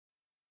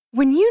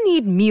When you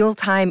need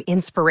mealtime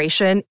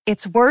inspiration,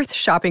 it's worth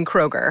shopping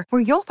Kroger,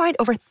 where you'll find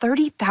over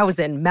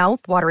 30,000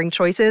 mouth-watering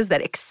choices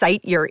that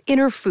excite your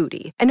inner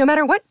foodie. And no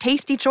matter what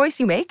tasty choice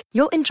you make,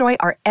 you'll enjoy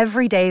our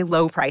everyday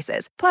low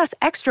prices, plus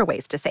extra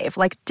ways to save,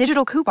 like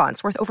digital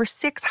coupons worth over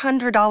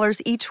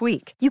 $600 each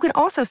week. You can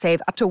also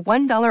save up to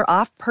 $1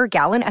 off per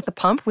gallon at the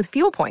pump with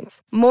fuel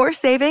points. More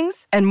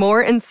savings and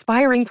more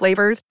inspiring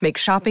flavors make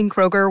shopping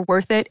Kroger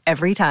worth it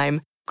every time.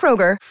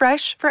 Kroger,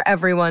 fresh for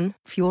everyone.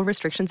 Fuel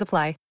restrictions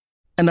apply.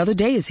 Another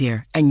day is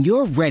here, and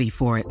you're ready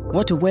for it.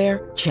 What to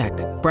wear? Check.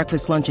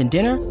 Breakfast, lunch, and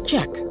dinner?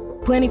 Check.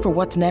 Planning for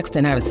what's next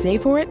and how to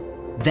save for it?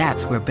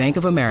 That's where Bank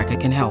of America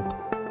can help.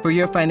 For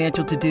your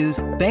financial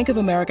to-dos, Bank of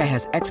America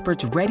has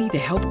experts ready to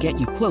help get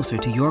you closer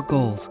to your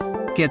goals.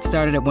 Get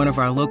started at one of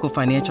our local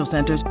financial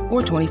centers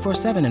or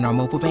 24/7 in our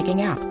mobile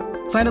banking app.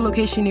 Find a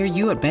location near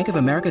you at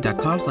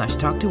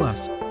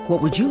bankofamerica.com/talktous.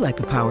 What would you like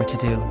the power to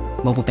do?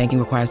 Mobile banking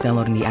requires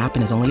downloading the app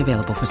and is only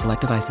available for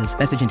select devices.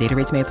 Message and data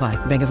rates may apply.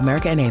 Bank of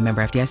America N.A.,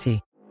 member FDIC.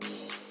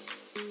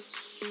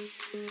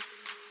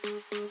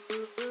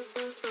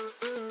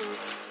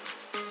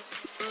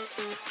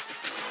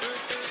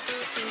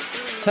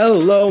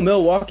 Hello,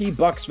 Milwaukee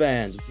Bucks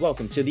fans.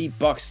 Welcome to the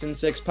Bucks and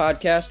Six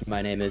podcast.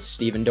 My name is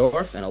Steven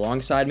Dorff, and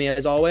alongside me,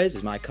 as always,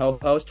 is my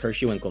co-host,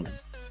 Hershey Winkleman.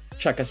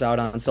 Check us out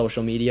on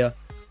social media.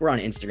 We're on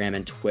Instagram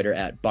and Twitter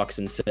at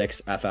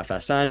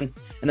Bucks&6FFSN,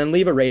 and then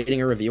leave a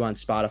rating or review on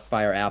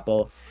Spotify or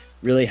Apple.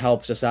 Really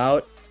helps us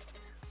out.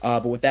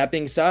 But with that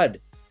being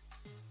said,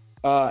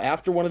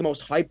 after one of the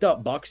most hyped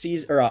up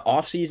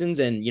off seasons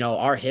in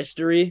our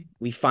history,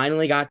 we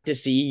finally got to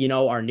see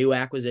our new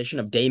acquisition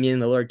of Damian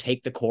Lillard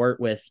take the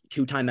court with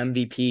two-time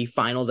MVP,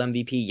 Finals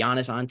MVP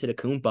Giannis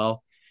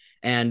Antetokounmpo,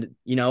 and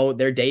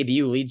their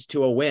debut leads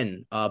to a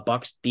win.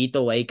 Bucks beat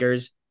the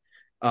Lakers,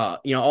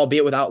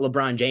 albeit without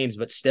LeBron James,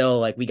 but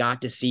still, we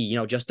got to see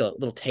just a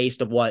little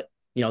taste of what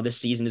this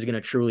season is going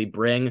to truly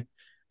bring.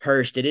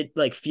 Hirsch, did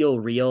it feel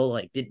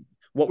real?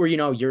 What were,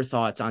 your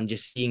thoughts on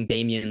just seeing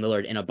Damian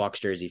Lillard in a Bucks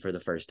jersey for the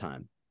first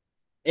time?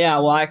 Yeah,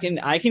 well, I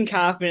can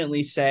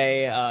confidently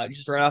say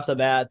just right off the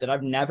bat that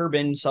I've never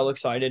been so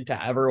excited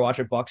to ever watch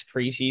a Bucks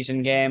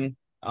preseason game.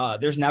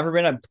 There's never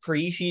been a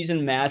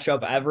preseason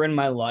matchup ever in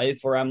my life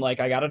where I'm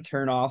like, I got to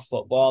turn off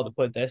football to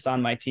put this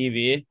on my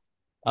TV.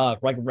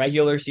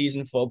 Regular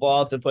season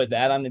football to put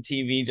that on the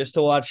TV just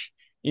to watch,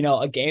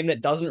 a game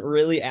that doesn't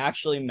really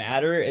actually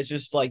matter. It's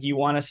just you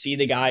want to see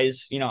the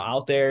guys,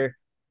 out there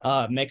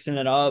mixing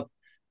it up.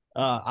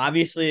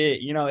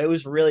 Obviously, it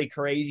was really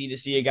crazy to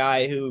see a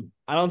guy who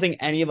I don't think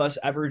any of us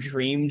ever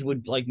dreamed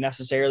would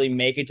necessarily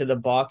make it to the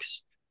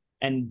Bucks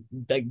and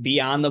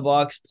be on the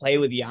Bucks, play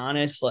with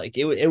Giannis.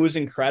 It was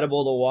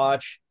incredible to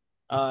watch.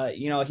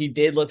 He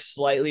did look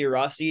slightly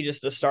rusty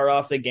just to start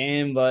off the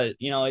game, but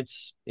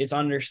it's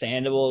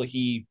understandable.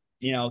 He,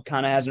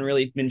 kind of hasn't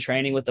really been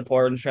training with the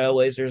Portland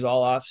Trailblazers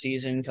all off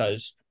season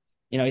because,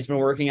 he's been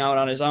working out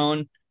on his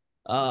own.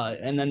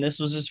 And then this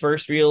was his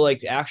first real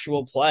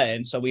actual play.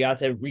 And so we got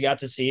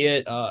to see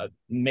it,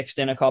 mixed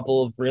in a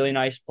couple of really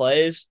nice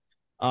plays.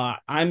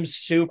 I'm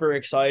super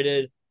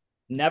excited.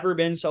 Never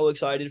been so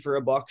excited for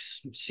a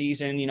Bucks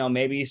season,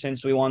 maybe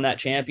since we won that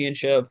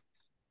championship.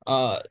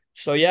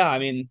 So yeah, I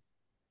mean,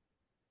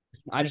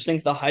 I just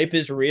think the hype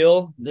is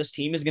real. This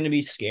team is going to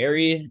be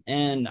scary,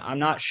 and I'm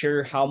not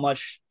sure how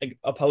much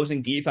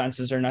opposing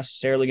defenses are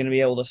necessarily going to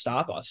be able to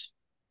stop us.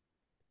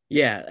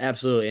 Yeah,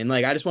 absolutely. And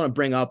I just want to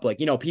bring up,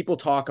 people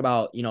talk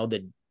about,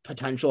 the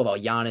potential of a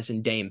Giannis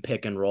and Dame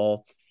pick and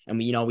roll. And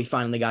we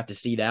finally got to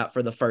see that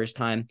for the first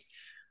time.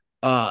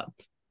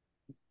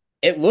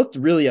 It looked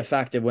really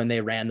effective when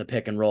they ran the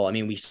pick and roll. I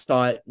mean, we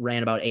saw it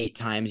ran about 8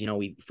 times,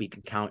 if we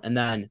can count. And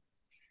then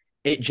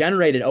it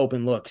generated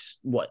open looks,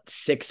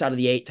 6 out of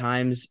the 8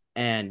 times.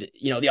 And,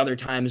 the other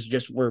times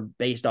just were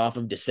based off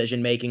of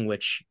decision making,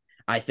 which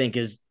I think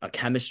is a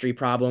chemistry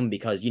problem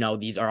because,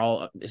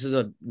 this is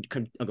a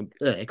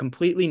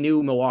completely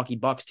new Milwaukee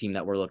Bucks team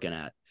that we're looking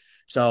at.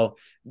 So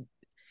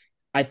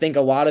I think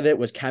a lot of it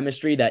was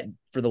chemistry that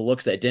for the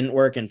looks that didn't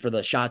work and for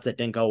the shots that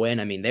didn't go in.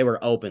 I mean, they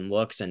were open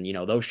looks and,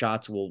 those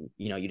shots will,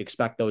 you'd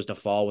expect those to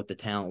fall with the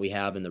talent we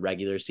have in the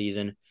regular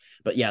season.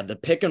 But yeah, the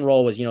pick and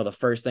roll was, the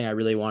first thing I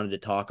really wanted to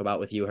talk about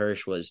with you,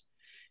 Hirsch, was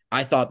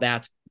I thought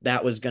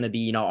that was going to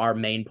be, our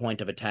main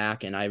point of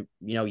attack. And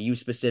you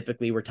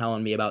specifically were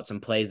telling me about some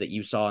plays that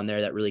you saw in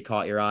there that really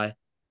caught your eye.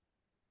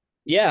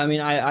 Yeah, I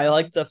mean, I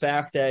like the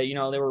fact that,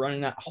 they were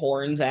running that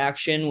horns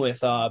action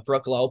with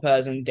Brook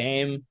Lopez and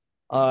Dame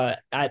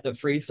at the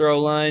free throw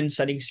line,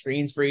 setting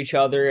screens for each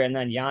other. And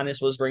then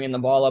Giannis was bringing the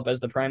ball up as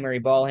the primary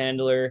ball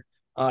handler.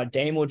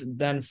 Dame would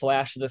then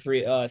flash to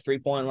the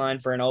three-point line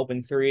for an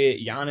open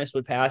three. Giannis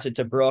would pass it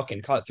to Brook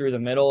and cut through the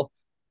middle.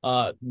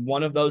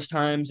 One of those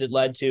times it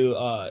led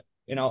to,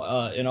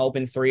 an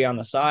open three on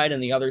the side,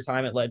 and the other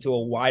time it led to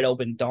a wide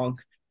open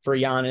dunk for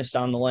Giannis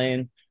down the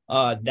lane.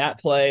 That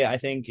play, I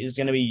think, is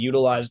going to be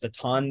utilized a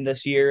ton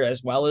this year,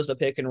 as well as the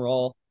pick and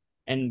roll.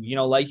 And,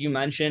 like you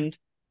mentioned,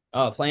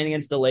 playing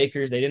against the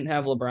Lakers, they didn't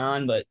have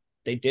LeBron, but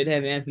they did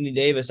have Anthony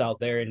Davis out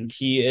there, and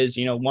he is,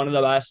 one of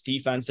the best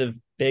defensive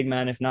big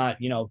men, if not,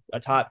 a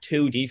top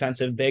 2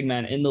 defensive big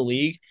men in the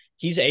league.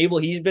 He's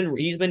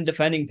been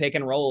defending pick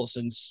and roll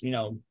since,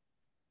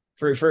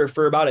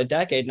 for about a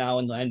decade now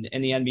in the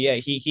NBA.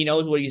 He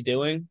knows what he's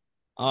doing.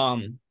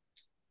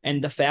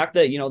 And the fact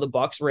that, the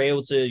Bucks were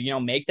able to,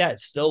 make that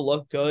still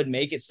look good,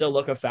 make it still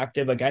look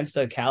effective against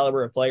a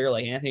caliber of player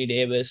like Anthony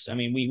Davis. I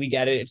mean, we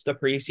get it. It's the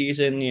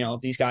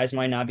preseason. These guys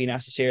might not be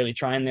necessarily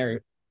trying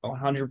their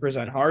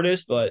 100%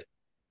 hardest, but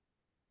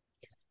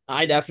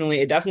it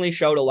definitely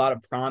showed a lot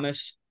of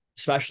promise,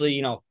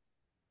 especially,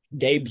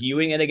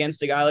 debuting it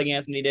against a guy like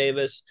Anthony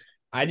Davis.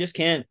 I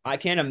can't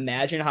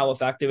imagine how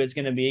effective it's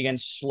going to be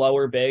against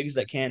slower bigs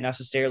that can't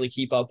necessarily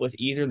keep up with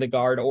either the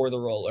guard or the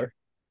roller.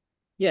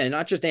 Yeah, and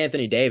not just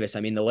Anthony Davis. I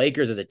mean, the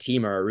Lakers as a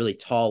team are a really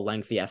tall,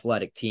 lengthy,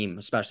 athletic team,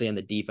 especially on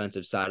the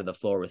defensive side of the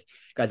floor with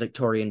guys like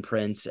Taurean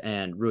Prince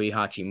and Rui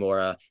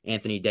Hachimura,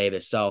 Anthony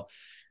Davis. So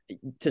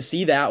to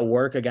see that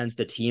work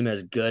against a team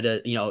as good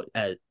as,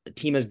 a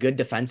team as good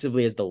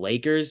defensively as the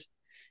Lakers,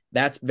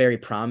 that's very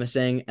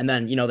promising. And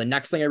then, the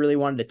next thing I really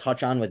wanted to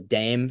touch on with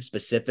Dame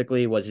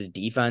specifically was his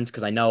defense,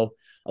 because I know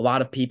a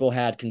lot of people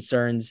had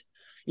concerns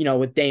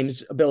with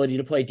Dame's ability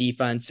to play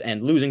defense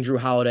and losing Drew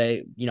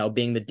Holiday,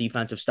 being the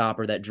defensive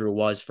stopper that Drew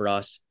was for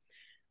us.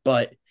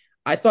 But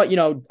I thought,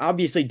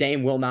 obviously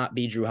Dame will not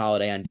be Drew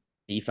Holiday on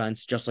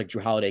defense, just like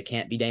Drew Holiday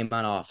can't be Dame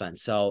on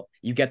offense. So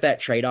you get that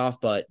trade-off,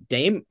 but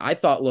Dame, I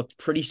thought, looked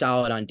pretty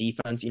solid on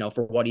defense,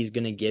 for what he's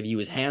going to give you.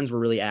 His hands were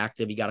really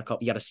active. He got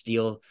a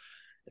steal,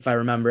 if I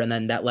remember, and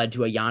then that led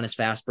to a Giannis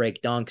fast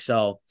break dunk.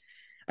 So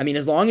I mean,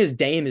 as long as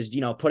Dame is,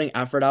 putting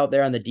effort out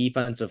there on the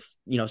defensive,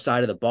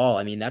 side of the ball,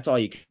 I mean, that's all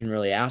you can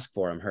really ask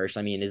for him, Hirsch.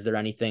 I mean, is there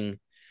anything,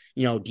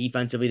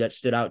 defensively that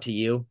stood out to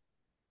you?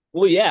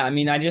 Well, yeah, I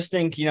mean, I just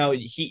think,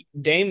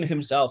 Dame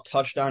himself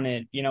touched on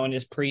it, in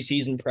his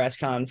preseason press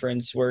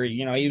conference where,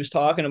 he was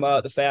talking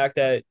about the fact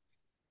that,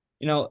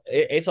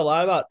 it's a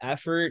lot about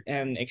effort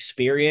and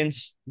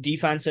experience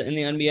defense in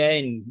the NBA,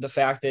 and the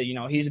fact that,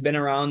 he's been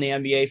around the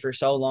NBA for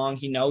so long,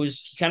 he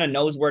kind of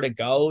knows where to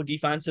go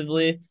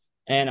defensively.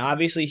 And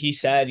obviously he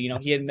said,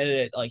 he admitted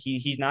it, like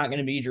he's not going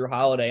to be Drew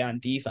Holiday on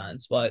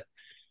defense, but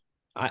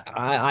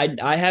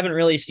I haven't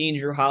really seen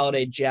Drew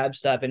Holiday jab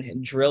step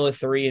and drill a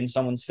 3 in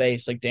someone's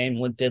face like Dame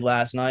did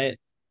last night,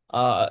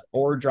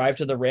 or drive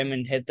to the rim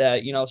and hit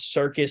that,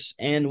 circus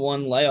and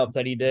one layup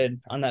that he did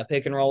on that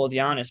pick and roll with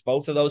Giannis.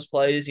 Both of those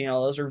plays,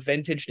 those are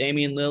vintage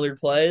Damian Lillard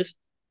plays.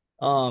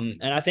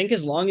 And I think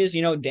as long as,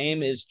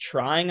 Dame is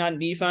trying on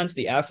defense,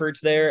 the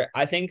effort's there.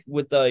 I think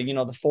with the,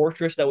 the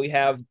fortress that we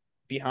have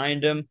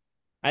behind him,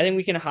 I think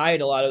we can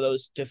hide a lot of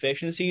those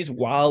deficiencies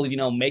while,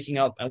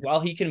 while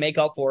he can make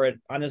up for it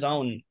on his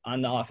own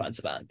on the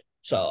offensive end.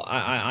 So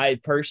I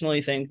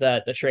personally think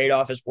that the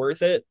trade-off is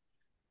worth it.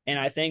 And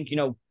I think,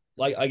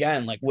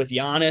 like with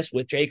Giannis,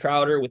 with Jay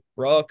Crowder, with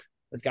Brooke,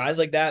 with guys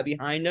like that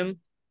behind him,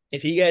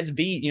 if he gets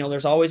beat,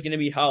 there's always going to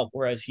be help,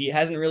 whereas he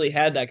hasn't really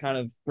had that kind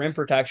of rim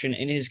protection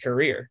in his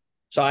career.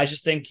 So I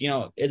just think,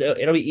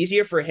 it'll be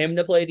easier for him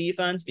to play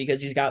defense because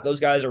he's got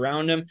those guys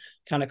around him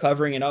kind of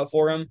covering it up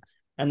for him.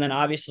 And then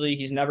obviously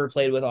he's never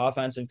played with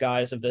offensive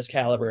guys of this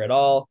caliber at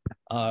all.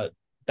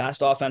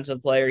 Best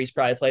offensive player he's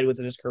probably played with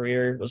in his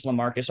career was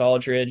LaMarcus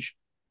Aldridge.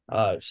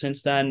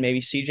 Since then, maybe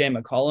CJ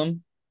McCollum.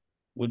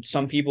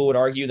 Some people would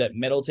argue that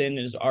Middleton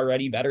is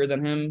already better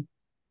than him.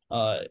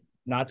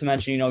 Not to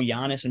mention,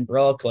 Giannis and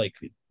Brooke. Like,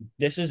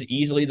 this is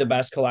easily the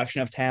best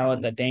collection of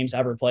talent that Dame's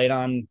ever played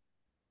on,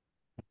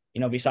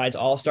 besides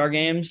all-star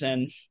games.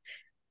 And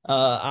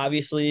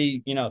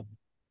obviously,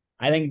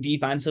 I think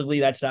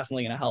defensively that's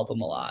definitely going to help him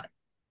a lot.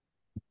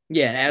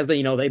 Yeah, and as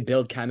they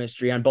build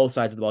chemistry on both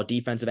sides of the ball,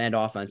 defensive and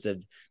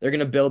offensive, they're going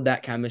to build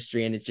that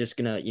chemistry, and it's just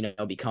going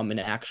to, become an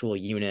actual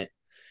unit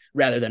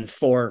rather than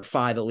 4 or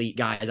 5 elite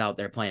guys out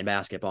there playing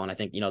basketball. And I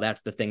think,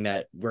 that's the thing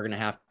that we're going to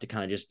have to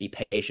kind of just be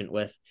patient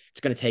with.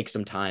 It's going to take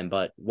some time,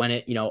 but when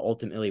it,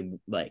 ultimately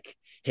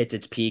hits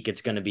its peak,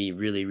 it's going to be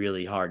really,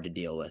 really hard to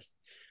deal with.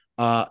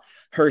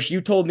 Hirsch, you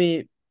told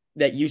me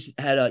that you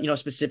had,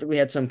 specifically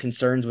had some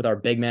concerns with our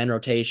big man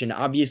rotation.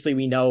 Obviously,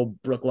 we know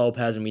Brook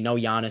Lopez and we know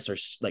Giannis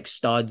are like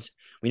studs.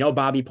 We know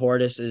Bobby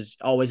Portis is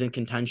always in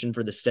contention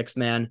for the 6th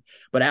man.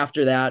 But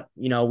after that,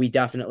 we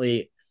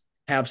definitely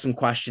have some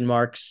question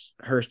marks.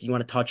 Hirsch, do you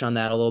want to touch on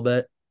that a little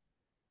bit?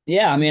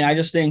 Yeah, I mean, I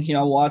just think,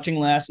 watching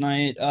last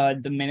night,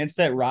 the minutes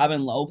that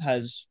Robin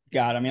Lopez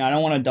got, I mean, I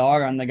don't want to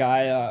dog on the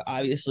guy.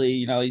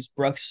 Obviously, he's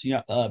Brooks'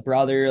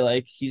 brother.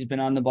 Like, he's been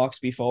on the Bucks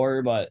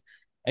before, but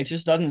it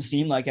just doesn't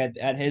seem like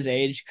at his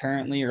age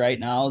currently right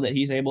now that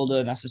he's able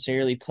to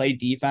necessarily play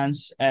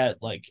defense at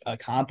like a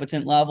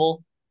competent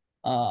level.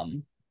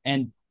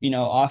 And,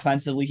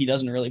 offensively, he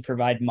doesn't really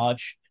provide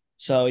much.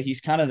 So he's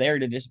kind of there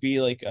to just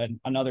be like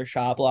another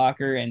shot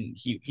blocker, and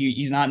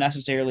he's not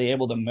necessarily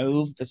able to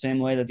move the same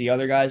way that the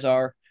other guys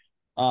are.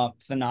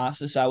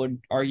 Thanasis, I would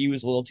argue,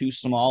 is a little too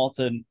small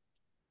to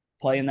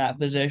play in that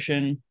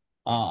position.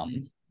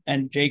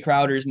 And Jay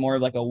Crowder is more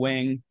of like a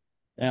wing,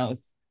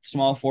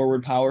 small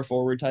forward, power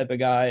forward type of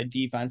guy,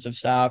 defensive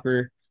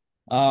stopper.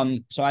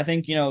 So I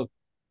think,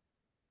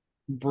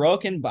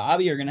 Brooke and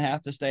Bobby are going to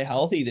have to stay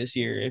healthy this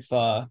year if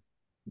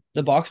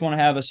the Bucks want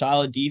to have a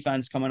solid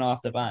defense coming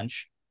off the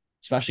bench,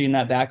 especially in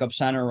that backup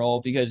center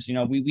role, because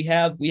we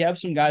have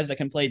some guys that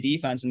can play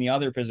defense in the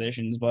other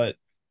positions, but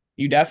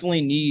you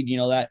definitely need,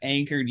 that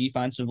anchor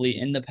defensively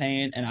in the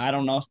paint. And I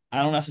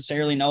don't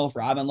necessarily know if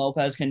Robin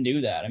Lopez can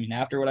do that. I mean,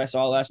 after what I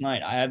saw last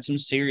night, I had some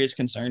serious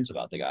concerns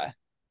about the guy.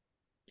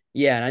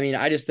 Yeah, and I mean,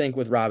 I just think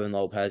with Robin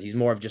Lopez, he's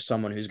more of just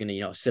someone who's going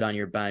to, sit on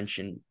your bench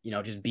and,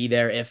 just be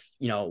there if,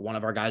 one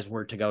of our guys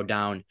were to go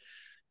down.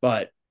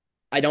 But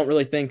I don't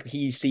really think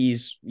he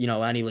sees,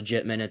 any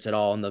legit minutes at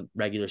all in the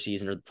regular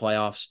season or the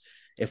playoffs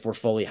if we're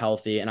fully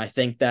healthy. And I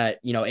think that,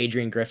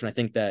 Adrian Griffin, I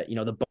think that,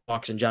 the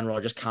Bucks in general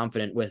are just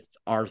confident with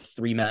our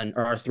three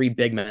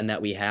big men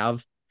that we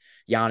have,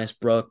 Giannis,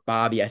 Brooke,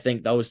 Bobby. I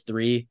think those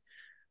three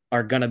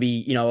are going to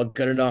be, a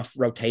good enough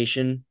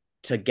rotation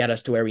to get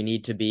us to where we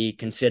need to be,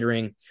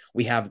 considering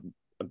we have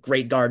a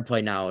great guard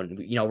play now. And,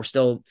 we're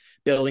still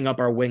building up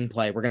our wing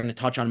play. We're going to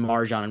touch on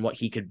Marjan and what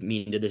he could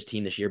mean to this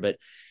team this year. But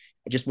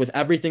just with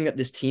everything that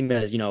this team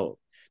has,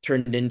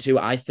 turned into,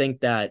 I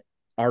think that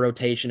our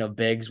rotation of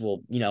bigs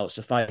will,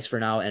 suffice for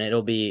now, and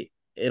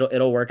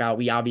it'll work out.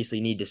 We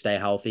obviously need to stay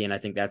healthy, and I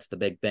think that's the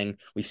big thing.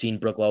 We've seen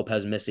Brooke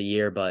Lopez miss a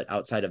year, but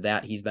outside of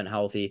that, he's been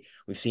healthy.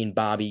 We've seen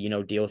Bobby,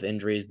 deal with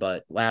injuries,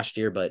 but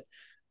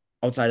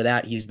outside of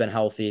that, he's been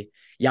healthy.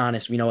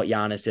 Giannis, we know what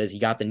Giannis is. He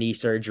got the knee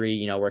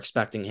surgery. We're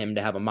expecting him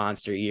to have a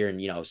monster year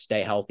and,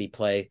 stay healthy,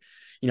 play,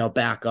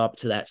 back up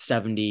to that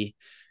 70,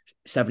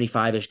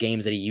 75-ish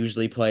games that he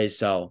usually plays.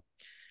 So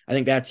I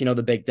think that's,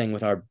 the big thing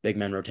with our big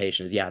men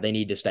rotations. Yeah, they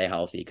need to stay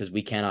healthy because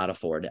we cannot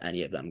afford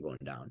any of them going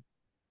down.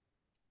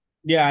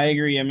 Yeah, I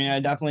agree. I mean, I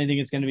definitely think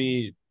it's going to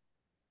be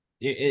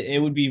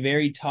it would be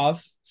very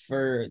tough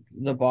for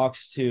the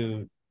Bucks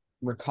to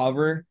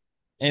recover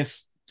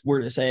if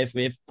we're to say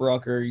if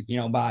Brooke or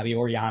Bobby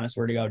or Giannis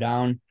were to go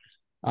down.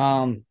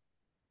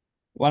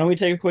 Why don't we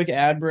take a quick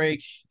ad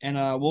break and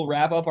we'll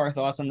wrap up our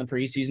thoughts on the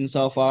preseason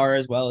so far,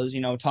 as well as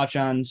touch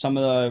on some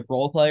of the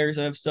role players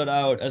that have stood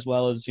out, as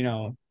well as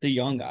the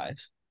young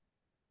guys.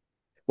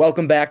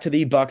 Welcome back to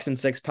the Bucks and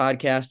Six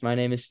podcast. My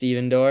name is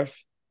Steven Dorff.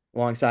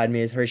 Alongside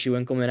me is Hershey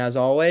Winkleman, as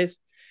always,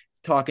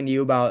 talking to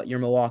you about your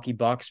Milwaukee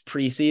Bucks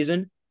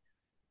preseason.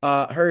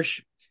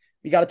 Hirsch,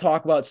 we got to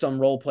talk about some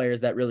role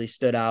players that really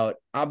stood out.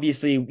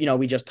 Obviously,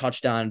 we just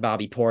touched on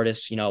Bobby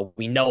Portis.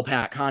 We know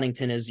Pat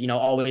Connaughton is,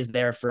 always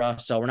there for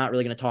us, so we're not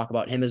really going to talk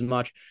about him as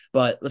much.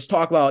 But let's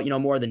talk about,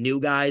 more of the new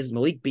guys.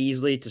 Malik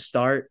Beasley to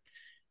start.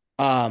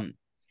 A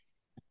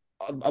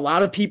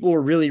lot of people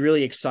were really,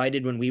 really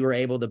excited when we were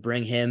able to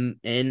bring him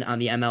in on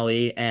the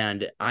MLE,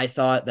 and I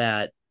thought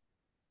that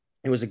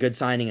it was a good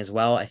signing as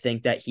well. I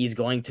think that he's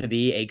going to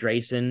be a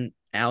Grayson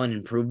Allen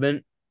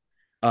improvement.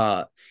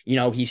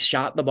 He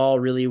shot the ball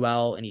really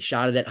well, and he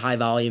shot it at high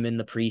volume in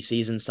the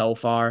preseason so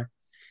far.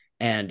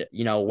 And,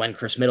 when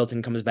Chris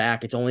Middleton comes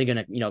back, it's only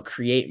going to,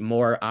 create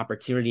more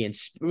opportunity and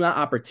not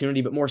opportunity,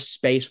 but more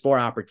space for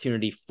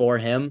opportunity for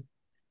him.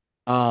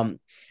 And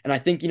I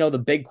think, the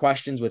big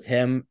questions with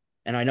him,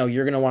 and I know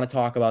you're going to want to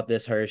talk about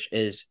this, Hirsch,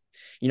 is,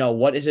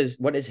 what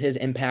is his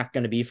impact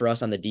going to be for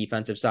us on the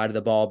defensive side of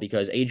the ball?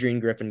 Because Adrian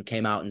Griffin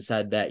came out and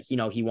said that,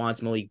 he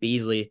wants Malik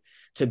Beasley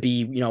to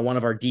be, one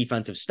of our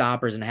defensive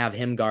stoppers and have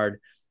him guard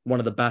one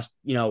of the best,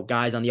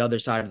 guys on the other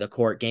side of the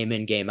court, game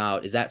in, game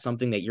out. Is that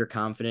something that you're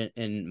confident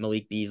in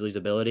Malik Beasley's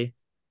ability?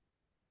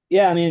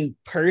 Yeah, I mean,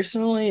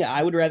 personally,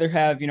 I would rather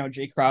have,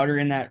 Jay Crowder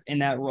in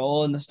that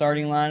role in the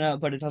starting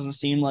lineup, but it doesn't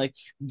seem like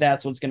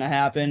that's what's going to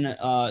happen.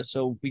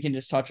 So we can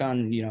just touch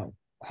on,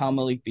 how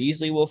Malik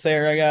Beasley will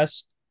fare, I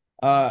guess.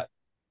 I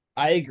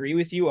agree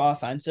with you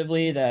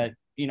offensively that,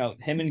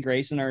 him and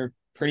Grayson are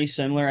pretty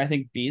similar. I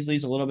think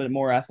Beasley's a little bit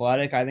more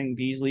athletic. I think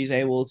Beasley's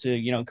able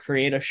to,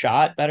 create a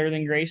shot better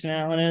than Grayson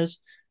Allen is.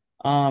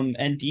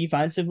 And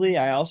defensively,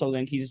 I also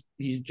think he's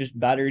just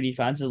better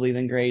defensively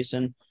than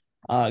Grayson.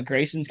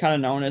 Grayson's kind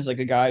of known as like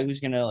a guy who's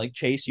going to like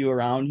chase you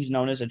around. He's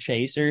known as a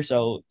chaser.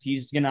 So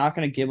he's not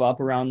going to give up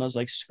around those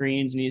like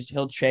screens, and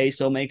he'll chase.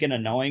 He'll make it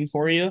annoying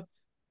for you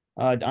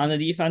on the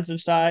defensive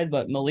side.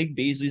 But Malik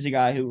Beasley's a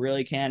guy who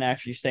really can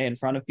actually stay in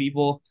front of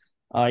people.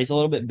 He's a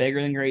little bit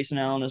bigger than Grayson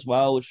Allen as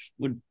well, which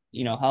would,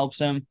 helps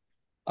him.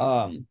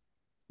 But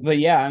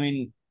yeah, I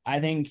mean, I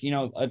think,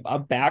 a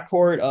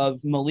backcourt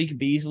of Malik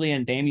Beasley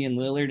and Damian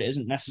Lillard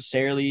isn't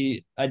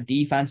necessarily a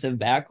defensive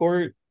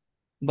backcourt,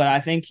 but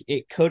I think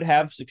it could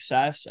have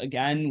success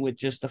again with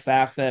just the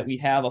fact that we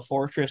have a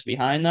fortress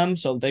behind them.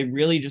 So they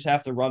really just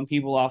have to run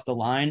people off the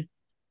line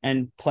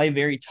and play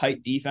very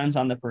tight defense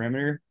on the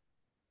perimeter.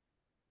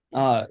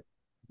 I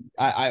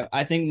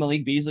think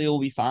Malik Beasley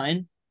will be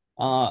fine.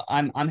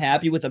 I'm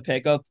happy with the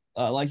pickup.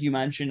 Like you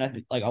mentioned, I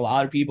think like a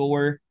lot of people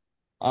were.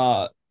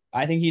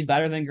 I think he's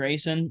better than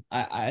Grayson.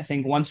 I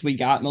think once we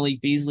got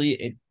Malik Beasley,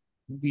 it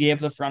gave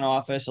the front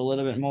office a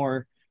little bit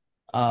more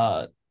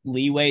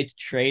leeway to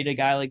trade a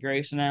guy like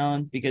Grayson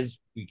Allen, because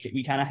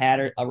we kind of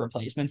had a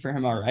replacement for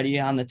him already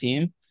on the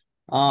team.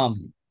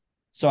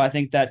 So I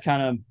think that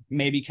kind of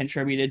maybe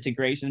contributed to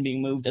Grayson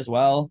being moved as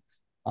well.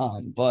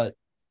 But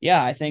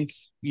yeah, I think,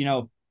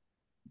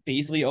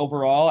 Beasley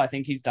overall, I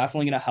think he's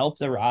definitely going to help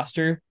the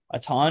roster a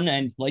ton.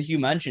 And like you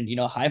mentioned,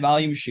 high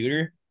volume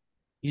shooter.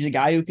 He's a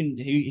guy who can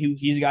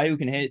he's a guy who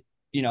can hit,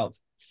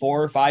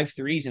 4 or 5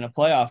 threes in a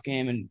playoff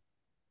game, and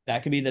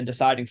that could be the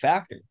deciding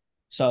factor.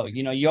 So,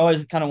 you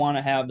always kind of want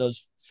to have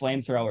those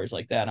flamethrowers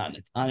like that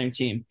on your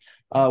team.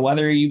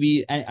 Whether you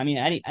be, I mean,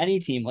 any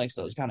team likes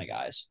those kind of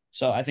guys.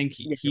 So I think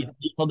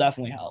he'll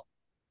definitely help.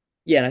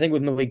 Yeah, and I think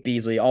with Malik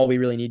Beasley, all we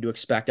really need to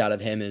expect out of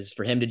him is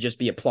for him to just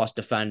be a plus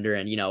defender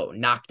and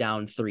knock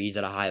down threes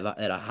at a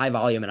high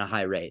volume and a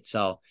high rate.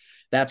 So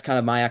that's kind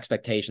of my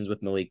expectations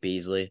with Malik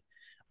Beasley.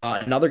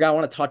 Another guy I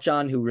want to touch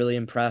on who really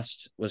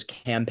impressed was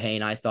Cam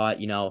Payne. I thought,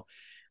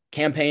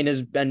 Cam Payne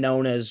has been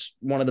known as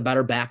one of the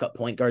better backup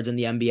point guards in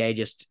the NBA.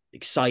 Just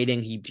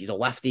exciting. He's a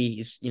lefty.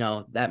 He's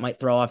that might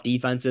throw off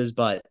defenses,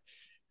 but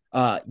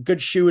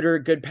good shooter,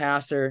 good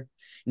passer,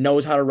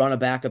 knows how to run a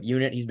backup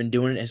unit. He's been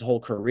doing it his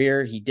whole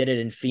career. He did it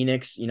in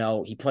Phoenix.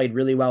 He played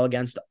really well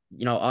against,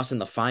 us in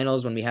the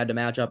finals when we had to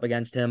match up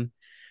against him.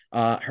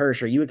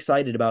 Hirsch, are you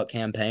excited about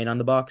Cam Payne on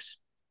the Bucks?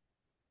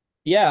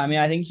 Yeah, I mean,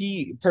 I think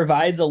he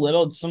provides a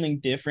little something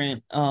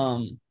different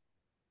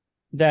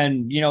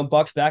than,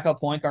 Bucks backup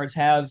point guards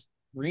have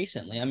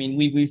recently. I mean,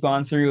 we've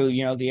gone through,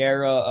 the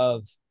era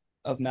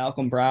of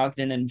Malcolm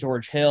Brogdon and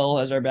George Hill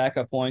as our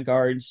backup point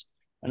guards.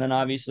 And then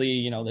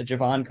obviously, the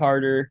Javon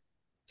Carter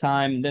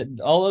time, that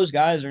all those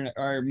guys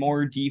are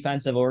more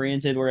defensive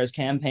oriented, whereas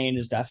Cam Payne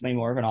is definitely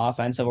more of an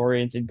offensive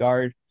oriented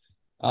guard.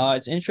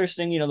 It's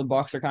interesting, the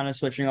Bucks are kind of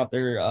switching up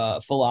their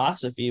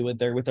philosophy with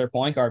their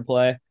point guard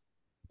play,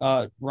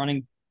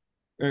 running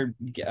or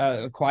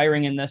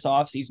acquiring in this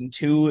offseason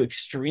 2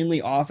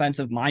 extremely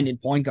offensive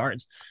minded point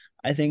guards.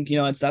 I think,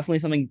 it's definitely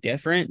something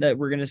different that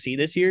we're going to see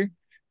this year.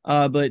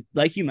 But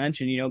like you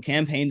mentioned,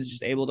 Cam Payne's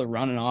just able to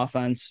run an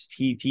offense.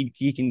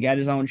 He can get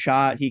his own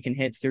shot. He can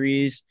hit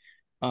threes.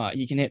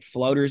 He can hit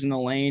floaters in the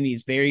lane.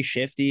 He's very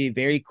shifty,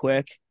 very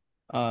quick.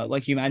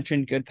 Like you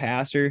mentioned, good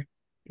passer.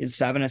 His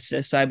 7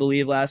 assists, I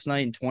believe, last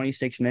night in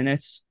 26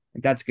 minutes.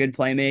 Like, that's good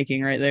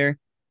playmaking right there.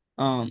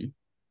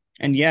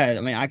 And yeah,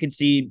 I mean, I could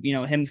see,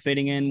 him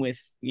fitting in with,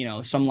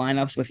 some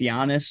lineups with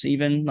Giannis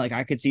even. Like,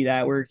 I could see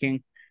that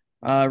working.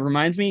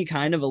 Reminds me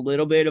kind of a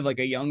little bit of like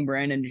a young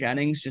Brandon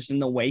Jennings just in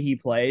the way he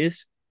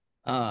plays.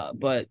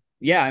 But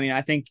yeah, I mean,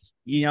 I think,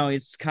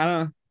 it's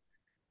kind of,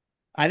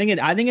 I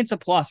think it's a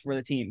plus for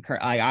the team.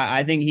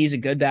 I think he's a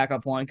good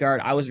backup point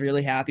guard. I was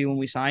really happy when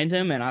we signed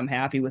him, and I'm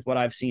happy with what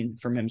I've seen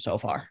from him so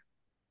far.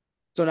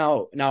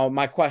 So now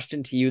my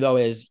question to you though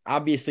is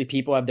obviously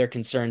people have their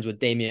concerns with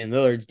Damian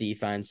Lillard's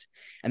defense,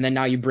 and then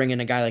now you bring in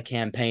a guy like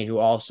Cam Payne who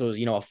also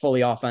is a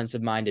fully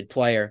offensive minded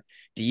player.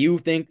 Do you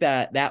think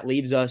that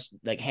leaves us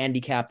like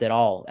handicapped at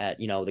all at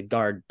the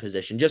guard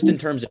position just in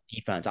terms of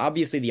defense?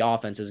 Obviously the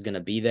offense is going to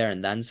be there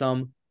and then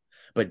some,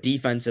 but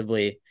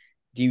defensively,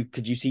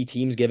 could you see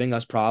teams giving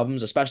us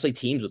problems, especially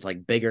teams with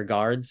like bigger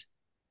guards?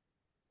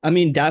 I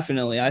mean,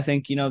 definitely. I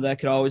think,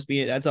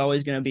 that's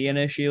always going to be an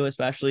issue,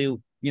 especially,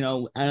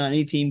 on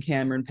any team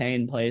Cameron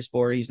Payne plays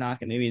for. He's not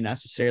going to be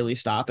necessarily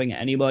stopping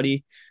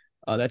anybody.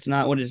 That's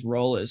not what his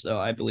role is, though,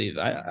 I believe.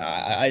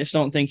 I just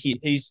don't think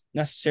he's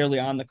necessarily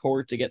on the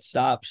court to get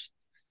stops.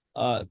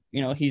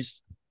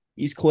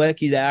 He's quick,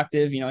 he's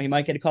active. He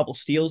might get a couple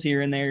steals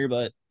here and there,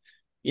 but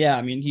yeah,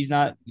 I mean, he's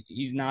not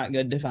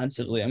good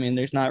defensively. I mean,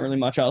 there's not really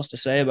much else to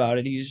say about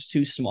it. He's just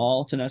too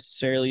small to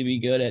necessarily be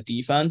good at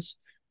defense.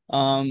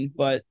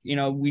 But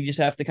we just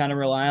have to kind of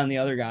rely on the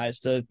other guys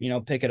to,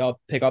 pick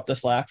up the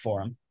slack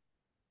for him.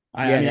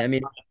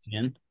 But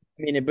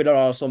it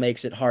also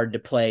makes it hard to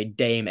play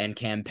Dame and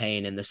Cam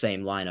Payne in the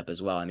same lineup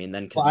as well. I mean,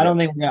 then I don't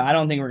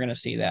think we're gonna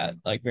see that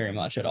like very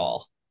much at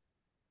all.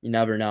 You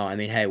never know. I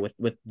mean, hey, with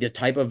the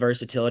type of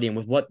versatility and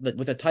with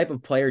the type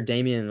of player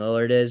Damian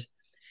Lillard is,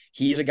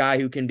 he's a guy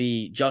who can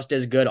be just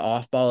as good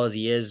off ball as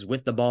he is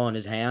with the ball in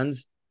his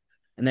hands.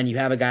 And then you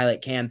have a guy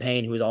like Cam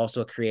Payne, who is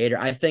also a creator.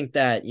 I think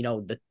that,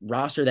 the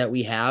roster that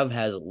we have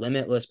has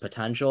limitless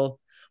potential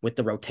with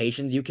the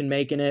rotations you can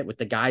make in it, with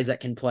the guys that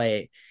can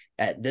play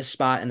at this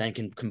spot and then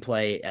can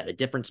play at a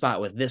different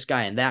spot with this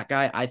guy and that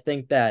guy. I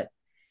think that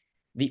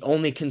the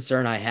only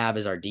concern I have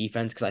is our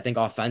defense, because I think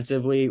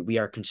offensively we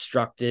are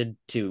constructed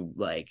to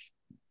like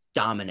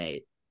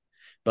dominate.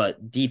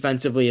 But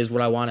defensively is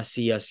what I want to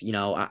see us,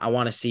 I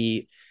want to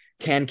see,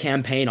 can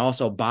Cam Payne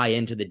also buy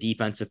into the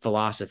defensive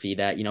philosophy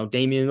that,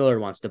 Damian Lillard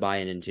wants to buy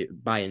into,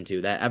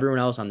 that everyone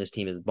else on this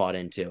team is bought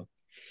into.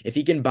 If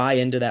he can buy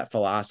into that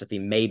philosophy,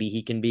 maybe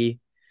he can be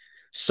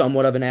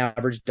somewhat of an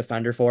average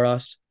defender for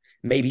us.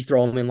 Maybe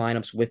throw him in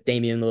lineups with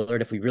Damian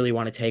Lillard if we really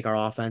want to take our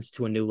offense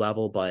to a new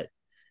level. But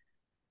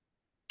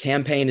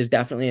Cam Payne is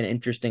definitely an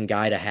interesting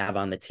guy to have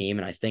on the team,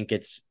 and I think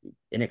it's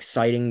an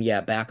exciting,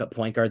 backup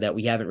point guard that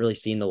we haven't really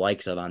seen the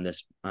likes of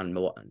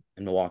on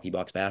Milwaukee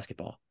Bucks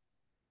basketball.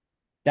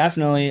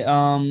 Definitely.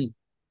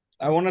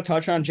 I want to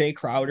touch on Jay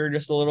Crowder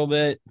just a little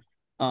bit.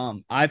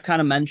 I've kind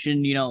of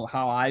mentioned,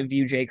 how I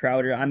view Jay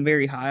Crowder. I'm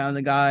very high on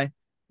the guy.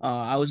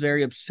 I was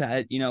very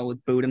upset,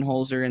 with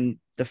Budenholzer and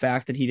the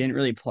fact that he didn't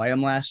really play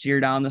him last year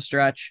down the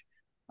stretch.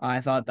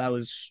 I thought that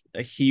was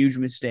a huge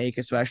mistake,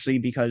 especially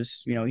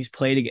because, he's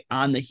played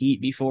on the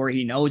Heat before.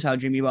 He knows how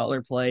Jimmy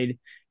Butler played,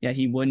 yet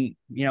he wouldn't,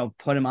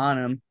 put him on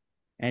him.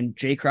 And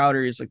Jay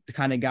Crowder is like the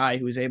kind of guy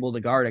who is able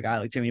to guard a guy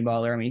like Jimmy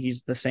Butler. I mean,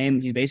 he's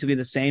basically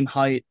the same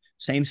height,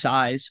 same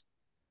size.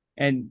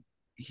 And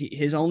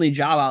his only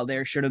job out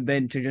there should have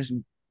been to just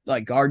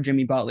like guard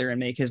Jimmy Butler and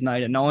make his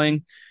night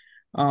annoying.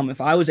 If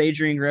I was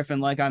Adrian Griffin,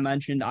 like I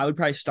mentioned, I would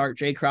probably start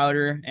Jay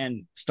Crowder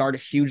and start a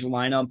huge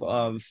lineup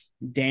of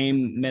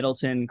Dame,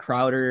 Middleton,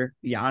 Crowder,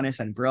 Giannis,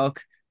 and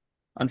Brook.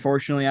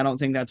 Unfortunately, I don't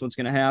think that's what's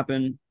going to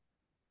happen.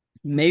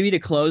 Maybe to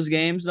close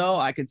games, though,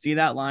 I could see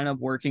that lineup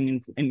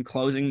working in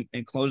closing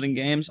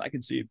games. I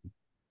could see,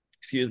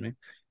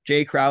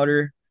 Jay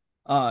Crowder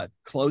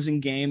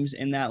closing games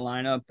in that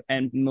lineup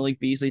and Malik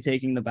Beasley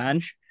taking the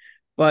bench.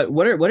 But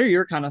what are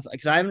your kind of,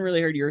 because I haven't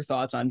really heard your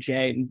thoughts on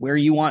Jay and where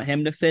you want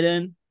him to fit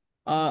in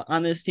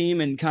on this team,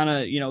 and kind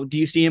of, do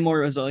you see him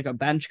more as like a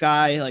bench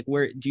guy? Like,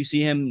 where do you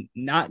see him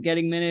not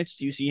getting minutes?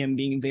 Do you see him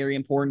being very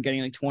important,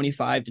 getting like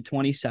 25 to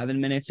 27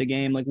 minutes a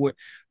game? Like what,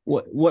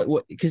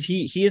 because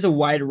he has a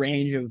wide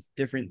range of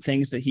different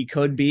things that he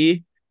could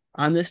be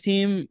on this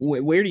team.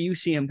 Where do you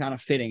see him kind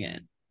of fitting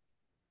in?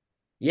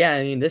 Yeah,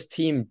 I mean, this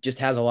team just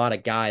has a lot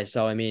of guys.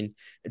 So, I mean,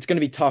 it's going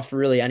to be tough for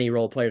really any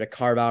role player to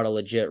carve out a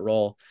legit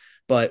role.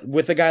 But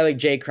with a guy like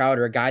Jay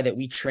Crowder, a guy that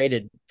we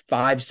traded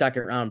 5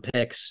 second-round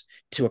picks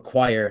to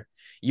acquire,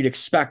 you'd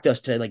expect us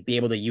to like be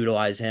able to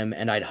utilize him.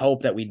 And I'd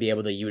hope that we'd be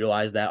able to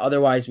utilize that.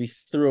 Otherwise, we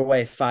threw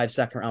away 5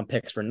 second-round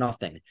picks for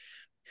nothing.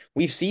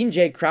 We've seen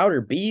Jay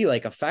Crowder be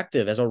like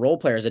effective as a role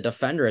player, as a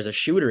defender, as a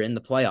shooter in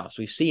the playoffs.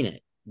 We've seen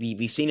it.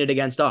 We've seen it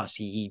against us.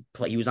 He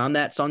was on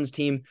that Suns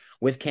team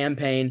with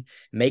campaign,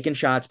 making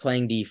shots,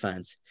 playing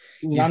defense.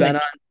 He's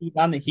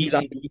on the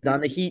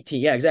Heat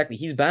team. Yeah, exactly.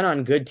 He's been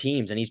on good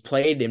teams and he's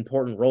played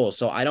important roles.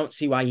 So I don't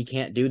see why he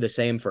can't do the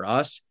same for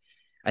us.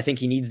 I think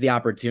he needs the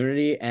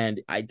opportunity.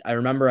 And I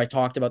remember I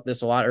talked about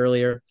this a lot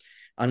earlier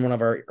on one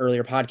of our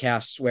earlier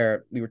podcasts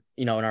where we were,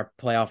 in our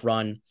playoff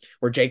run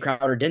where Jay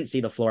Crowder didn't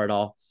see the floor at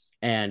all.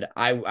 And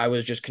I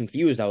was just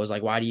confused. I was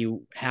like, why do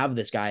you have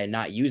this guy and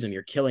not use him?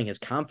 You're killing his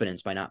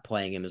confidence by not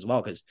playing him as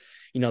well. Because,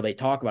 they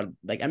talk about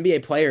like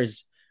NBA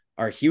players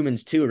are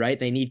humans too, right?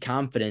 They need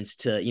confidence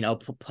to,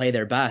 play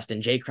their best.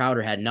 And Jay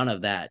Crowder had none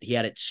of that. He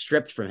had it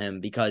stripped from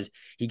him because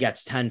he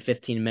gets 10,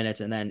 15 minutes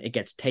and then it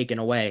gets taken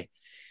away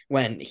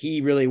when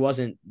he really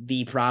wasn't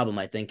the problem.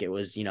 I think it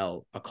was,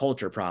 a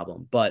culture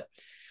problem. But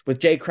with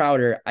Jay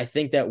Crowder, I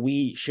think that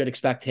we should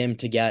expect him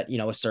to get,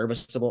 a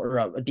serviceable or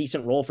a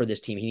decent role for this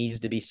team. He needs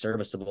to be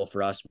serviceable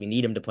for us. We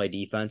need him to play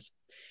defense.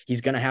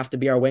 He's going to have to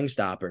be our wing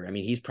stopper. I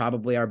mean, he's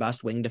probably our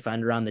best wing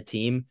defender on the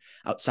team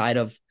outside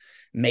of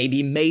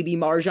maybe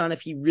MarJon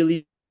if he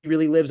really,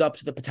 really lives up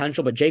to the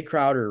potential. But Jay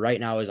Crowder right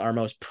now is our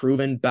most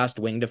proven best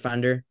wing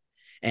defender,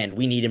 and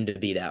we need him to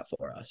be that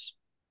for us.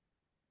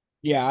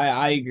 Yeah,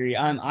 I agree.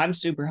 I'm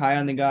super high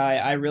on the guy.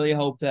 I really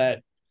hope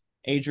that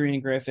Adrian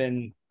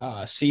Griffin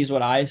sees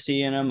what I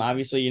see in him.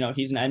 Obviously,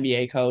 he's an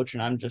NBA coach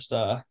and I'm just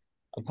a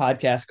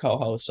podcast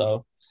co-host,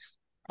 so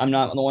I'm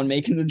not the one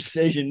making the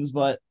decisions,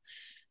 but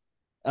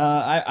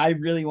I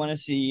really want to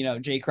see,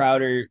 Jay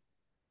Crowder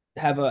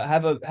have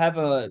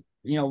a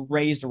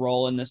raised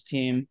role in this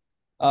team.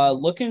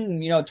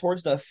 Looking,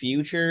 towards the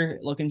future,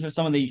 looking to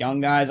some of the young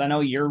guys. I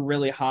know you're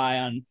really high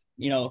on,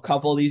 a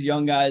couple of these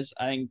young guys.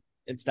 I think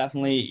it's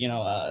definitely,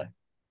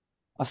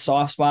 a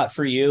soft spot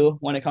for you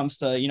when it comes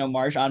to,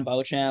 MarJon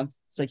Beauchamp.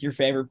 It's like your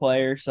favorite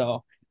player.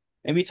 So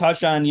maybe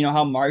touch on,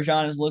 how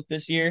MarJon has looked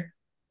this year.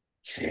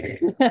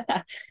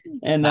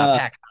 And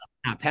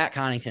Pat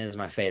Connaughton is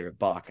my favorite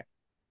Buck.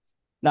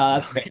 No,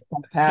 that's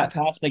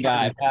Pat's the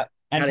guy.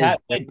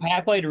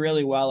 Pat played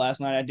really well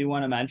last night. I do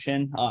want to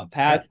mention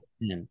Pat.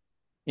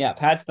 Yeah,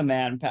 Pat's the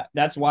man.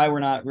 That's why we're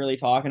not really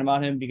talking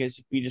about him, because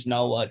we just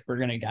know what we're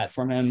gonna get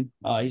from him.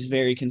 He's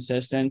very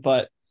consistent,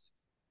 but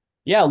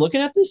yeah,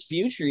 looking at this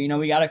future,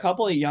 we got a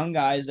couple of young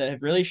guys that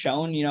have really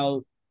shown,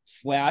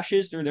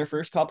 flashes through their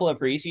first couple of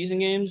preseason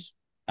games.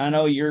 I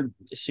know you're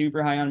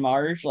super high on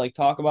Marge. Like,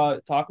 talk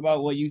about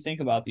what you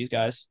think about these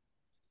guys.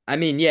 I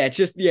mean, yeah, it's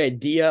just the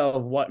idea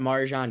of what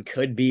MarJon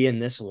could be in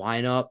this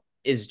lineup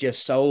is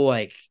just so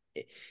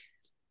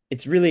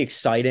it's really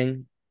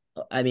exciting.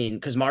 I mean,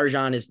 because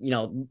MarJon is,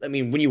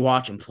 when you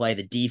watch him play,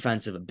 the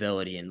defensive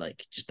ability and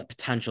just the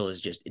potential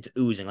is it's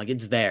oozing. Like,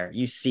 it's there.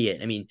 You see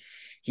it. I mean,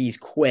 he's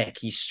quick,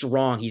 he's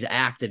strong, he's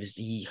active,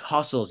 he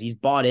hustles, he's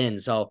bought in.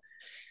 So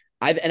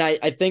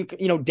I think,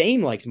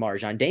 Dame likes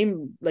MarJon.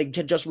 Dame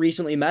just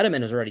recently met him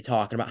and is already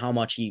talking about how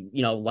much he,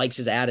 likes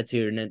his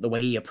attitude and the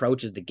way he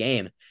approaches the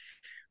game.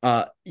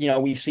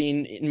 We've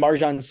seen in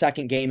MarJon's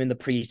second game in the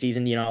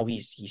preseason,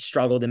 he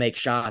struggled to make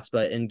shots,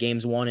 but in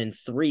games 1 and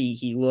 3,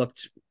 he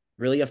looked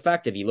really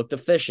effective. He looked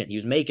efficient. He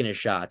was making his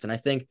shots. And I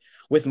think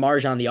with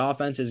MarJon, the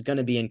offense is going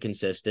to be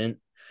inconsistent,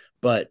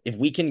 but if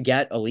we can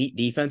get elite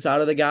defense out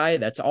of the guy,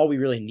 that's all we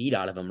really need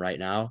out of him right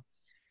now.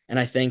 And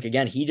I think,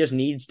 again, he just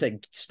needs to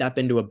step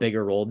into a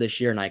bigger role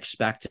this year. And I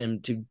expect him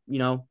to,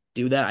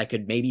 do that. I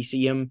could maybe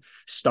see him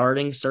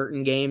starting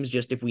certain games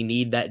just if we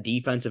need that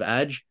defensive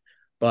edge,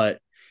 but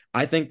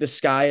I think the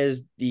sky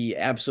is the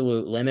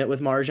absolute limit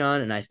with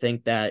MarJon, and I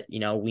think that,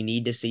 we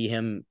need to see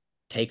him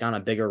take on a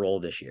bigger role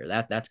this year.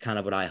 That's kind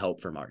of what I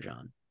hope for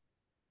MarJon.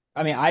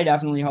 I mean, I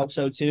definitely hope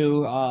so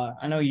too.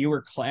 I know you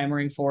were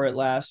clamoring for it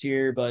last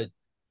year, but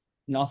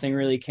nothing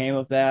really came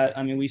of that.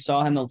 I mean, we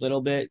saw him a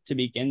little bit to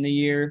begin the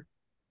year,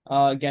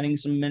 getting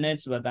some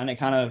minutes, but then it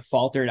kind of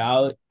faltered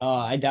out.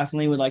 I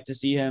definitely would like to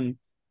see him,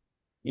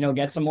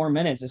 get some more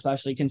minutes,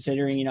 especially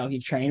considering, he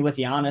trained with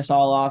Giannis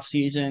all off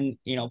season.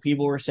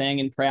 People were saying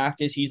in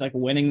practice he's like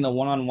winning the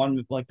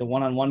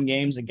one-on-one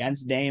games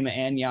against Dame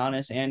and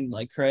Giannis and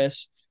like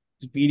Chris,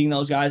 just beating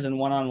those guys in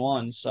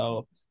one-on-one.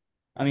 So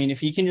I mean, if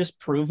he can just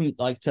prove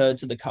like to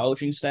the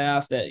coaching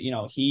staff that,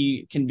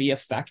 he can be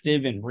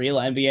effective in real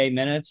NBA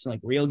minutes, like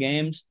real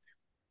games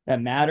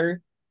that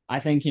matter, I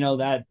think,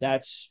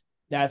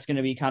 that's going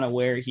to be kind of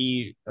where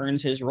he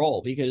earns his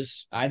role,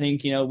 because I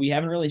think, we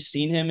haven't really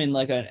seen him in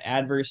like an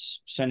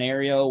adverse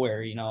scenario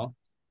where,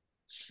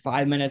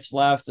 5 minutes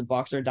left, the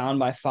Bucks are down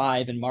by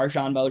 5 and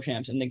MarJon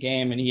Beauchamp's in the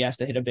game and he has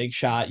to hit a big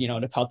shot,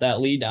 to cut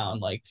that lead down.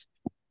 Like,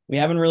 we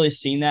haven't really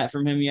seen that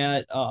from him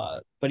yet,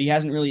 but he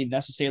hasn't really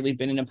necessarily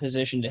been in a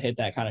position to hit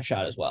that kind of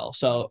shot as well.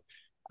 So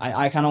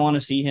I kind of want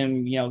to see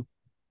him,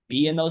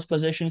 be in those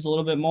positions a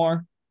little bit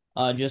more,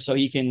 just so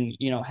he can,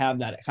 have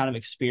that kind of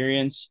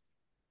experience.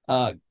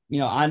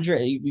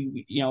 Andre,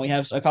 we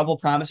have a couple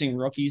promising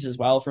rookies as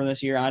well for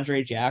this year,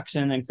 Andre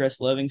Jackson and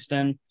Chris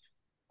Livingston.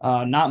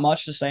 Not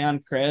much to say on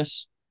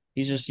Chris.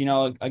 He's just,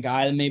 a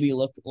guy that maybe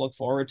look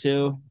forward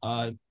to.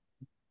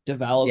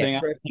 Developing.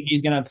 Yeah, Chris, I think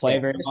he's going to play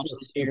very Chris much is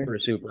this year.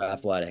 super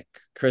athletic.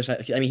 Chris, I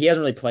mean, he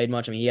hasn't really played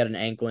much. I mean, he had an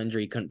ankle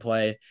injury. He couldn't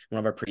play one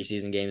of our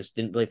preseason games.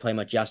 Didn't really play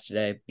much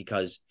yesterday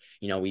because,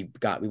 we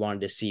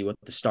wanted to see what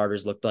the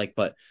starters looked like.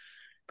 But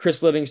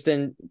Chris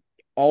Livingston,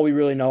 all we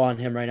really know on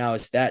him right now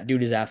is that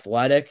dude is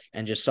athletic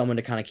and just someone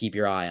to kind of keep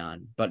your eye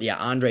on. But yeah,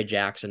 Andre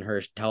Jackson,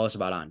 Hirsch, tell us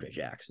about Andre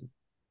Jackson.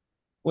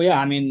 Well, yeah,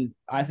 I mean,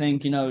 I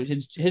think,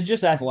 his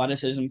just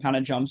athleticism kind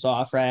of jumps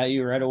off right at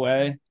you right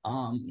away.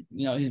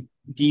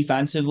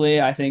 Defensively,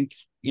 I think,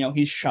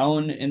 he's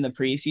shown in the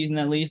preseason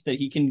at least that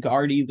he can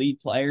guard elite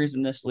players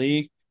in this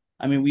league.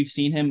 I mean, we've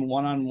seen him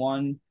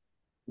one-on-one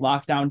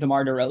lock down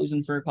DeMar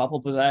DeRozan for a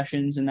couple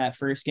possessions in that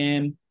first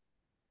game.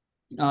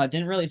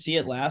 Didn't really see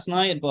it last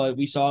night, but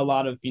we saw a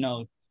lot of,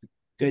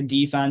 good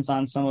defense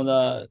on some of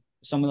the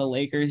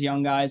Lakers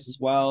young guys as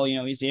well.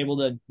 He's able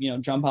to,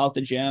 jump out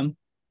the gym.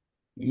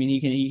 I mean,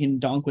 he can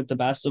dunk with the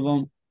best of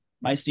them.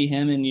 Might see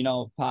him in,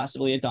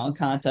 possibly a dunk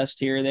contest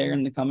here or there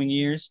in the coming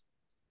years,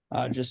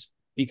 just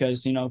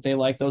because, they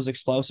like those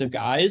explosive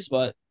guys.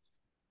 But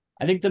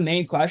I think the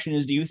main question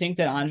is, do you think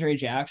that Andre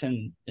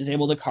Jackson is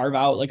able to carve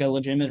out like a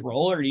legitimate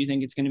role, or do you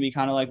think it's going to be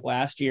kind of like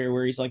last year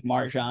where he's like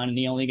MarJon and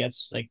he only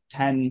gets like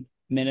 10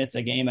 minutes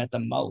a game at the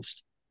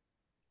most?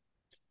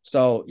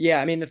 So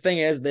yeah, I mean, the thing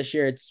is, this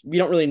year we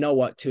don't really know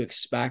what to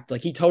expect.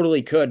 Like, he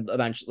totally could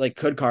eventually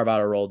could carve out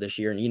a role this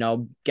year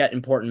and get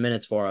important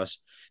minutes for us.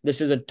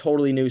 This is a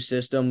totally new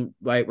system,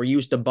 right? We're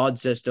used to Bud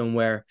system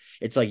where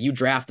it's like you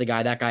draft a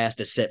guy, that guy has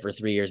to sit for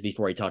 3 years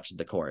before he touches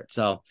the court.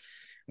 So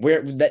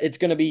it's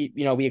going to be,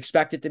 we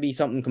expect it to be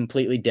something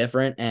completely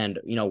different. And,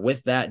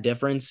 with that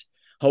difference,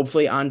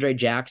 hopefully Andre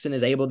Jackson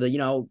is able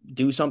to,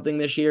 do something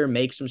this year,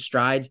 make some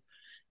strides.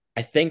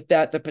 I think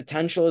that the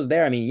potential is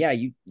there. I mean, yeah,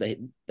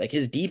 like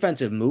his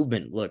defensive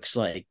movement looks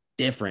like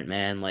different,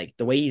 man. Like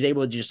the way he's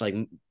able to just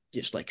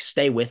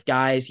stay with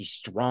guys. He's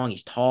strong.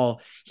 He's tall.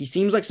 He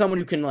seems like someone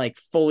who can like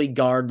fully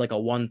guard like a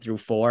 1 through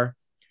 4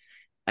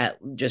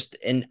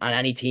 on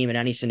any team in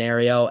any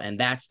scenario. And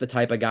that's the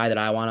type of guy that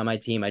I want on my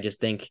team. I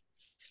just think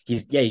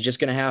he's just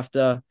going to have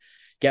to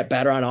get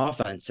better on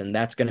offense. And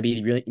that's going to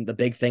be really the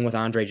big thing with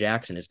Andre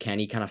Jackson is, can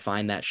he kind of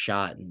find that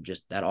shot and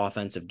just that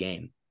offensive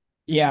game?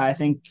 Yeah, I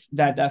think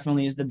that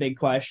definitely is the big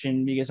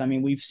question, because I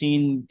mean, we've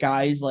seen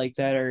guys like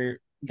that are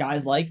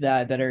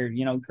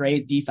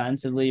great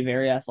defensively,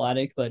 very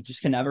athletic, but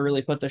just can never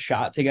really put the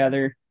shot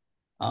together.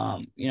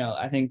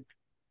 I think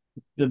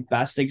the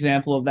best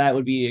example of that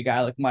would be a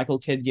guy like Michael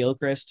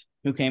Kidd-Gilchrist,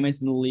 who came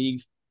into the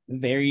league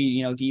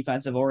very,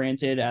 defensive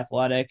oriented,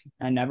 athletic,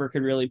 and never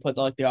could really put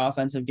the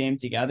offensive game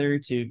together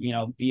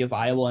to, be a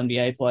viable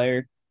NBA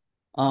player.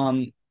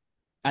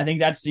 I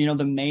think that's,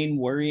 the main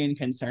worry and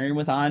concern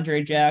with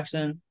Andre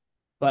Jackson.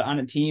 But on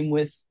a team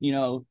with,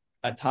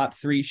 a top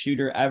 3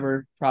 shooter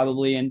ever,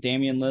 probably, in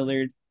Damian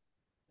Lillard,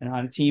 and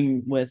on a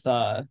team with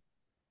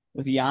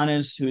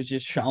Giannis, who has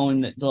just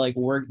shown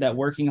that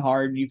working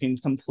hard, you can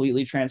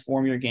completely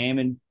transform your game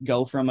and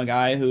go from a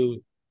guy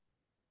who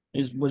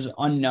was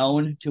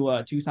unknown to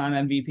a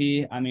 2-time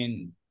MVP. I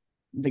mean,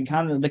 the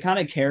kind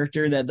of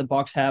character that the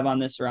Bucks have on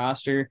this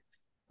roster,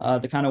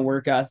 the kind of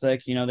work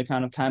ethic, the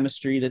kind of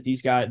chemistry that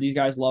these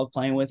guys love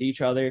playing with each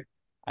other.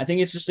 I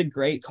think it's just a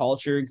great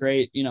culture,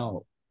 great,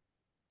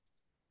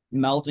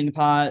 melting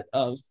pot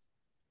of,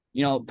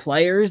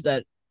 players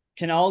that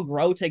can all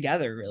grow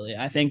together, really.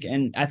 I think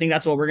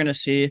that's what we're going to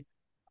see.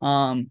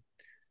 Let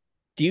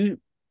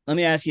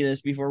me ask you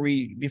this before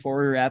we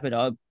wrap it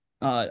up.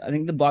 I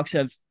think the Bucks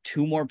have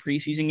 2 more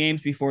preseason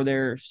games before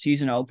their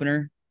season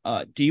opener.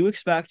 Do you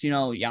expect,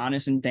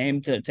 Giannis and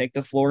Dame to take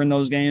the floor in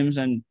those games?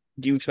 And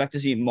do you expect to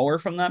see more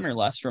from them or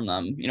less from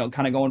them,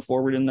 kind of going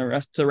forward in the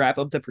rest to wrap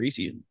up the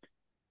preseason?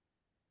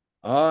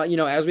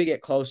 As we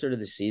get closer to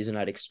the season,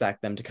 I'd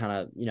expect them to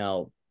kind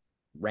of,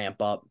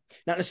 ramp up,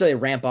 not necessarily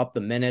ramp up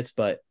the minutes,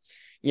 but,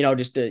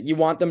 you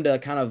want them to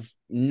kind of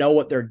know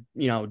what they're,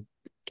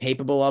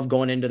 capable of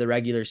going into the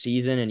regular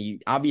season. And you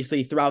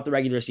obviously throughout the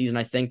regular season,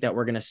 I think that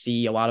we're going to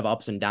see a lot of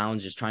ups and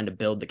downs just trying to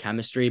build the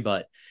chemistry,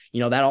 but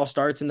that all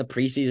starts in the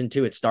preseason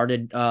too. It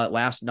started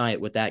last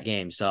night with that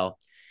game. So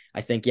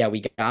I think,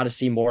 we got to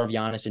see more of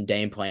Giannis and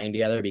Dame playing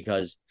together,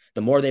 because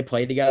the more they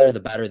play together,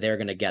 the better they're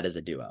going to get as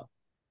a duo.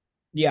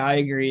 Yeah, I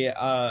agree.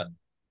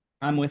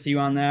 I'm with you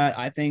on that.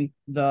 I think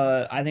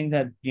that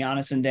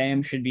Giannis and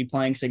Dame should be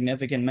playing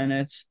significant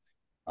minutes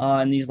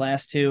in these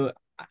last two.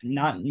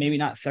 Maybe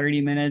not 30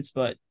 minutes,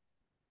 but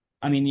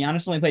I mean,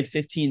 Giannis only played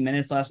 15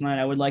 minutes last night.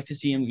 I would like to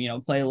see him,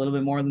 play a little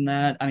bit more than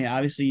that. I mean,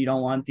 obviously you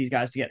don't want these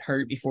guys to get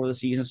hurt before the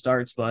season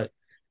starts, but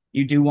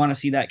you do want to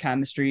see that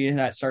chemistry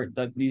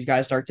these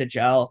guys start to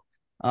gel.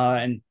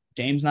 And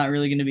Dame's not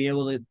really going to be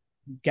able to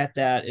get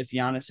that if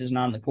Giannis isn't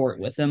on the court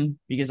with him,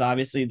 because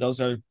obviously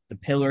those are the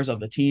pillars of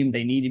the team.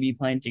 They need to be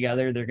playing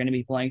together. They're going to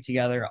be playing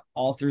together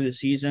all through the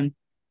season.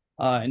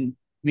 And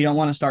we don't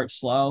want to start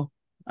slow.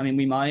 I mean,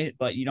 we might,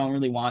 but you don't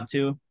really want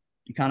to.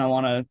 You kind of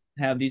want to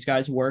have these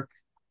guys work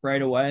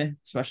right away,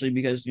 especially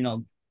because,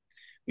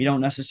 we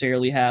don't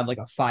necessarily have like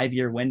a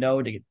 5-year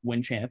window to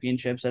win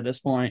championships at this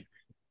point.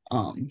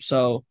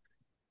 So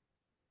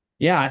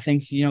yeah, I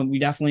think, we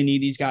definitely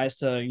need these guys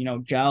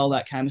to, gel,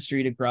 that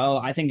chemistry to grow.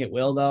 I think it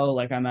will, though.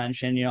 Like I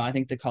mentioned, I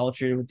think the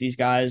culture with these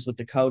guys, with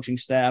the coaching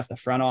staff, the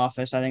front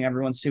office, I think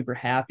everyone's super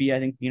happy. I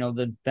think,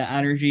 the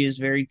energy is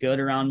very good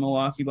around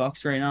Milwaukee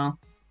Bucks right now.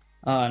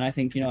 And I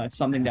think, it's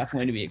something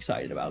definitely to be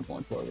excited about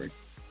going forward.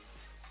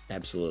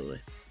 Absolutely.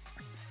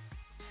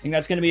 I think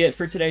that's going to be it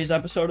for today's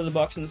episode of the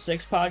Bucks and the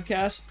Six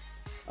podcast.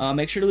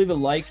 Make sure to leave a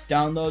like,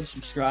 download,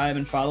 subscribe,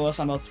 and follow us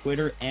on both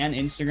Twitter and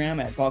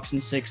Instagram at Bucks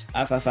and Six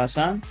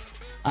FFSN.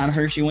 I'm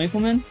Hershey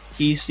Winkleman.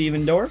 He's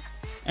Steven Dorff,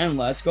 and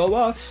let's go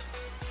Bucks.